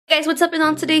Hey guys, what's up? And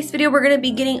on today's video we're gonna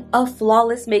be getting a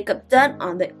flawless makeup done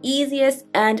on the easiest,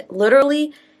 and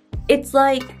literally it's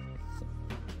like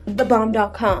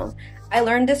thebomb.com. I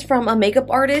learned this from a makeup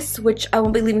artist, which I will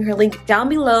be leaving her link down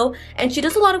below, and she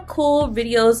does a lot of cool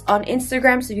videos on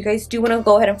Instagram, so if you guys do want to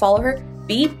go ahead and follow her,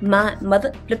 be my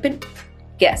mother flippin'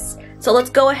 guest. So let's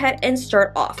go ahead and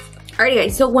start off. Alrighty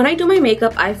guys, so when I do my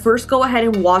makeup, I first go ahead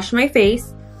and wash my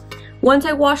face. Once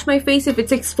I wash my face, if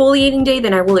it's exfoliating day,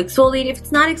 then I will exfoliate. If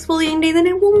it's not exfoliating day, then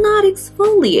I will not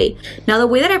exfoliate. Now, the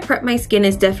way that I prep my skin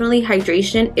is definitely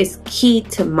hydration is key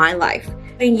to my life.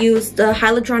 I use the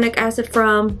hyaluronic acid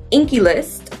from Inky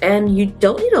List, and you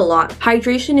don't need a lot.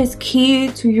 Hydration is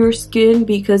key to your skin,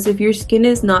 because if your skin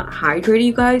is not hydrated,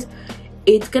 you guys,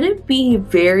 it's gonna be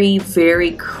very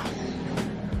thank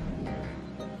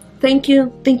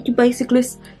you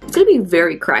bicyclist. It's gonna be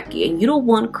very cracky, and you don't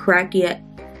want cracky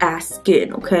ass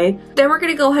skin, okay? Then we're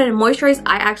gonna go ahead and moisturize.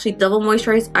 I actually double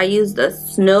moisturize. I use the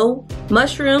Snow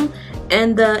Mushroom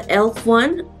and the e.l.f.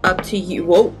 one, up to you.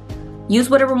 Whoa. Use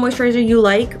whatever moisturizer you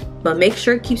like, but make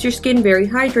sure it keeps your skin very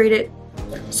hydrated.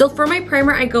 So for my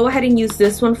primer, I go ahead and use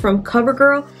this one from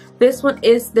CoverGirl. This one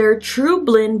is their True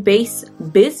Blend Base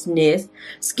Business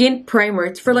Skin Primer.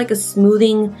 It's for like a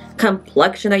smoothing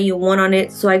complexion that you want on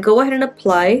it. So I go ahead and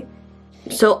apply.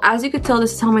 So as you can tell,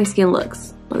 this is how my skin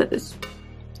looks. Look at this.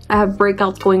 I have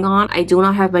breakouts going on. I do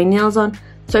not have my nails on.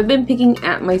 So I've been picking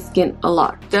at my skin a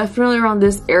lot. Definitely around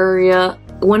this area.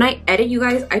 When I edit, you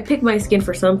guys, I pick my skin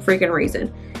for some freaking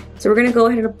reason. So we're gonna go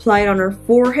ahead and apply it on our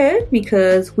forehead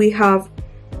because we have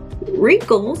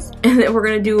wrinkles. And then we're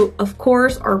gonna do, of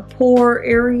course, our pore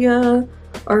area,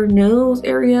 our nose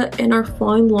area, and our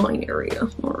fine line area.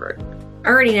 Alright.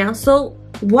 Alrighty now, so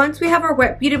once we have our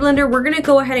wet beauty blender, we're gonna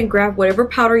go ahead and grab whatever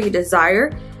powder you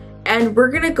desire. And we're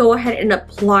gonna go ahead and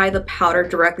apply the powder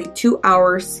directly to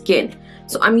our skin.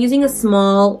 So I'm using a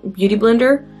small beauty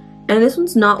blender, and this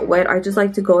one's not wet. I just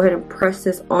like to go ahead and press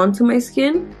this onto my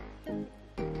skin.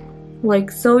 Like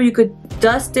so. You could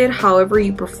dust it however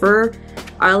you prefer.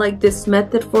 I like this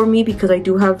method for me because I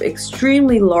do have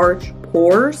extremely large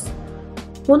pores.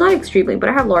 Well, not extremely, but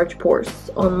I have large pores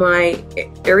on my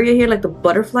area here, like the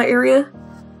butterfly area.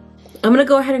 I'm gonna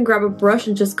go ahead and grab a brush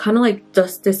and just kind of like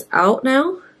dust this out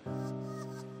now.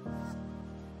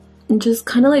 And just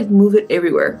kind of like move it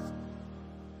everywhere.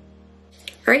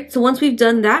 Alright, so once we've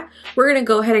done that, we're going to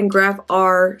go ahead and grab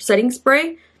our setting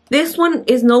spray. This one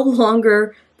is no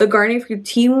longer the Garnier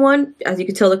Fructine one. As you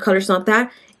can tell, the color's not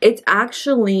that. It's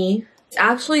actually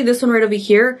this one right over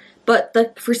here.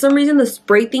 But for some reason, the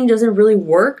spray thing doesn't really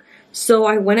work. So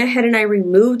I went ahead and I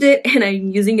removed it, and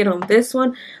I'm using it on this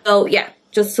one. So yeah,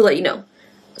 just to let you know.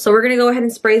 So we're going to go ahead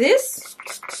and spray this.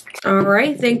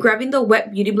 Alright, then grabbing the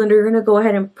wet beauty blender, you're going to go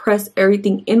ahead and press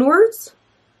everything inwards.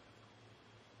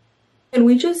 And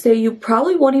we just say you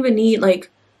probably won't even need like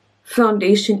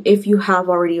foundation if you have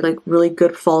already like really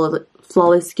good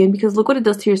flawless skin, because look what it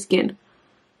does to your skin.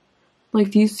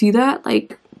 Like, do you see that?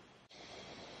 Like,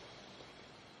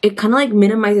 it kind of like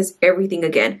minimizes everything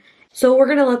again. So we're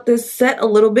going to let this set a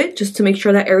little bit just to make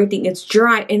sure that everything is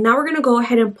dry. And now we're going to go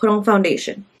ahead and put on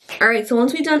foundation. Alright, so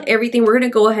once we've done everything, we're going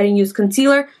to go ahead and use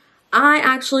concealer. I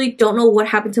actually don't know what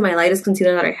happened to my lightest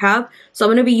concealer that I have. So I'm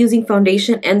going to be using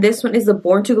foundation. And this one is the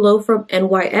Born to Glow from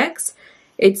NYX.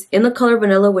 It's in the color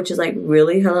Vanilla, which is like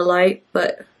really hella light.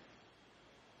 But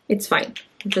it's fine.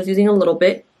 I'm just using a little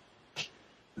bit.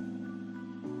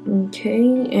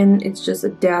 Okay, and it's just a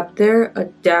dab there, a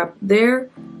dab there,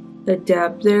 a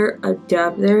dab there, a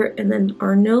dab there. And then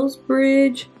our nose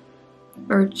bridge,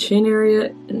 our chin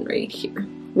area, and right here.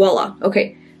 Voila.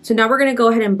 Okay, so now we're going to go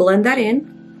ahead and blend that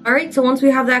in. Alright, so once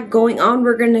we have that going on,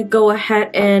 we're going to go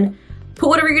ahead and put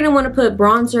whatever you're going to want to put.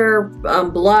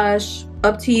 Bronzer, blush,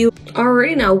 up to you.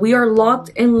 Alrighty, now we are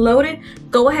locked and loaded.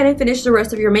 Go ahead and finish the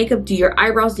rest of your makeup. Do your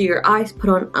eyebrows, do your eyes, put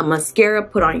on a mascara,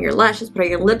 put on your lashes, put on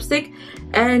your lipstick.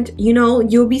 And, you know,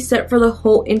 you'll be set for the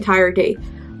whole entire day.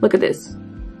 Look at this.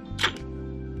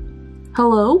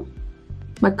 Hello?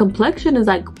 My complexion is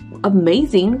like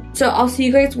amazing. So I'll see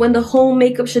you guys when the whole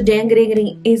makeup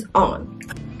shedangity is on.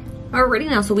 Alrighty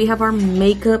now, so we have our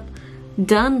makeup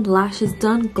done, lashes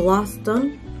done, gloss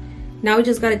done. Now we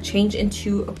just gotta change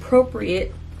into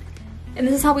appropriate. And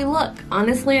this is how we look.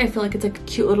 Honestly, I feel like it's like a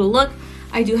cute little look.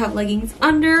 I do have leggings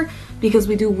under because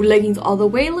we do leggings all the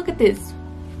way. Look at this.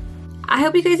 I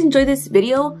hope you guys enjoyed this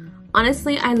video.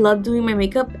 Honestly, I love doing my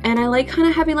makeup and I like kind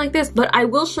of having like this. But I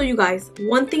will show you guys,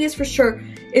 one thing is for sure,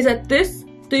 is that this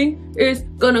thing is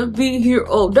gonna be here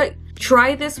all day.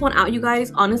 Try this one out, you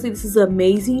guys. Honestly, this is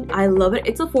amazing. I love it.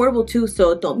 It's affordable too,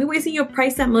 so don't be wasting your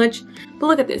price that much. But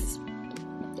look at this.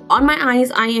 on my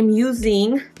eyes, I am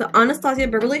using the Anastasia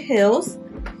Beverly Hills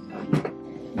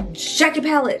Jacket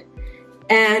Palette.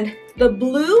 And the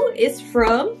blue is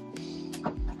from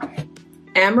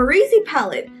Amazing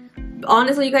Palette.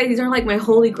 Honestly, you guys, these are like my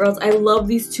holy grails. I love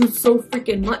these two so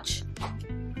freaking much.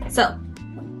 So,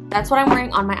 that's what I'm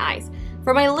wearing on my eyes.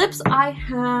 For my lips, I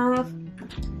have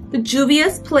the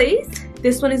Juvia's Place.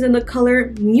 This one is in the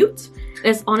color Mute.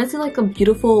 It's honestly like a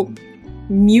beautiful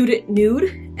muted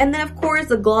nude. And then of course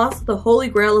the gloss, the holy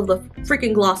grail of the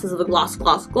freaking glosses of the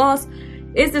gloss,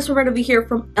 is this one right over here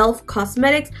from e.l.f.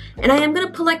 Cosmetics. And I am gonna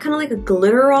put like kind of like a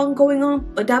glitter on going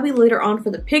on, but that'll be later on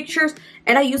for the pictures.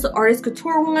 And I use the Artist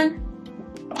Couture one.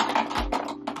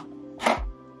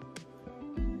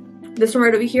 This one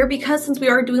right over here, because since we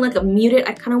are doing like a muted,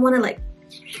 I kind of want to like,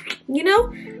 you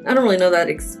know, I don't really know that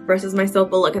expresses myself,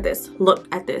 but look at this. Look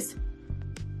at this.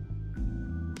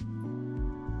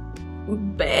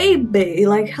 Baby,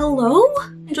 like hello.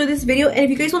 Enjoy this video, and if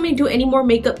you guys want me to do any more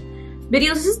makeup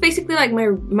videos, this is basically like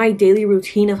my daily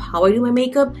routine of how I do my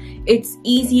makeup. It's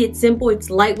easy, it's simple, it's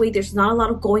lightweight, there's not a lot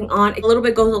of going on. A little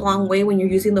bit goes a long way when you're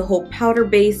using the whole powder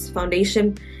base,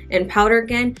 foundation, and powder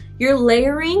again. You're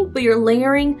layering, but you're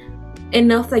layering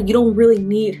enough that you don't really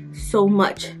need so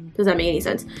much. Does that make any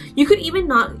sense? You could even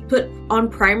not put on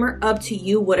primer, up to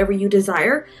you, whatever you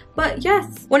desire. But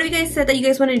yes, one of you guys said that you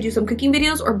guys wanted to do some cooking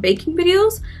videos or baking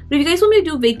videos. But if you guys want me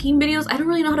to do baking videos, I don't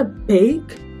really know how to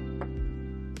bake.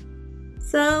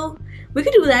 So we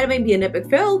could do that. It might be an epic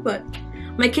fail, but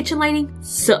my kitchen lighting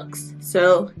sucks.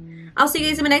 So I'll see you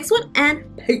guys in my next one, and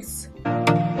peace.